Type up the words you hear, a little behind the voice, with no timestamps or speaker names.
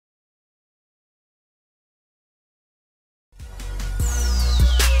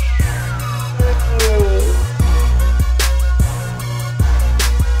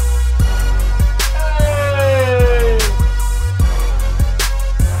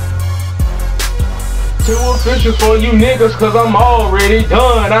Too official for you niggas, cause I'm already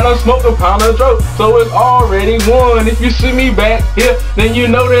done. I done smoked a pound of dope, so it's already won. If you see me back here, then you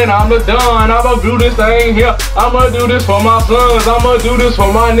know that I'm the done. I'ma do this thing here, I'ma do this for my sons, I'ma do this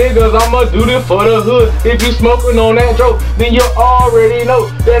for my niggas, I'ma do this for the hood. If you smoking on that dope, then you already know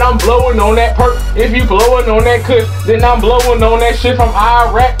that I'm blowing on that perk. If you blowing on that kush, then I'm blowing on that shit from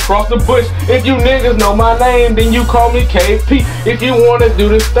Iraq across the bush. If you niggas know my name, then you call me KP. If you wanna do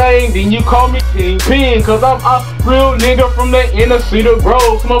this thing, then you call me Kingpin. Cause I'm a real nigga from the inner Cedar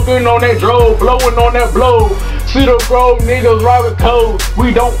Grove. Smoking on that dro, blowing on that blow. Cedar Grove niggas robbing code.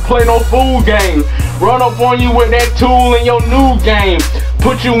 We don't play no fool game. Run up on you with that tool in your new game.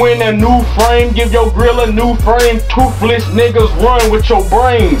 Put you in a new frame, give your grill a new frame. Toothless niggas run with your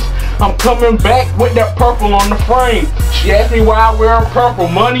brains. I'm coming back with that purple on the frame. She asked me why I wear purple,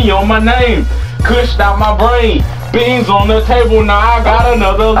 money on my name. Cushed out my brain, beans on the table, now I got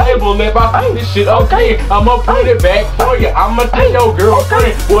another label. If I think this shit okay, I'ma put it back for you. I'ma tell your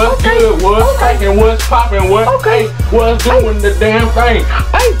girlfriend what's good, what's cracking, what's popping, what's doing the damn thing.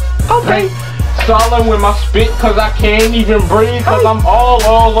 Okay. Stalling with my spit, cause I can't even breathe, cause I'm all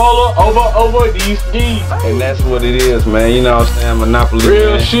over these skis. And that's what it is, man. You know what I'm saying? Monopoly,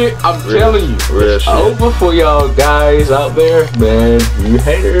 real man. Shit, I'm telling you. Real shit. Over for y'all guys out there, man. You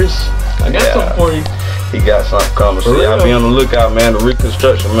haters, I got something for you. He got something coming. So y'all be on the lookout, man. The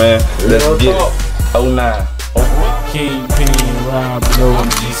reconstruction, man. Let's get it. 09. Kingpin, Rob, blow,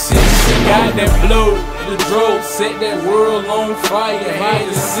 G6. Got that blow, the drove, set that world on fire. Had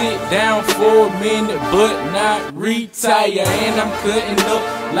to sit down for a minute, but not retire. And I'm cutting up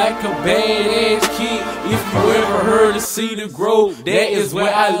like a badass kid. If you ever heard of Cedar Grove, that is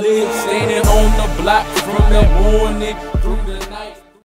where I live. Standing on the block from the morning through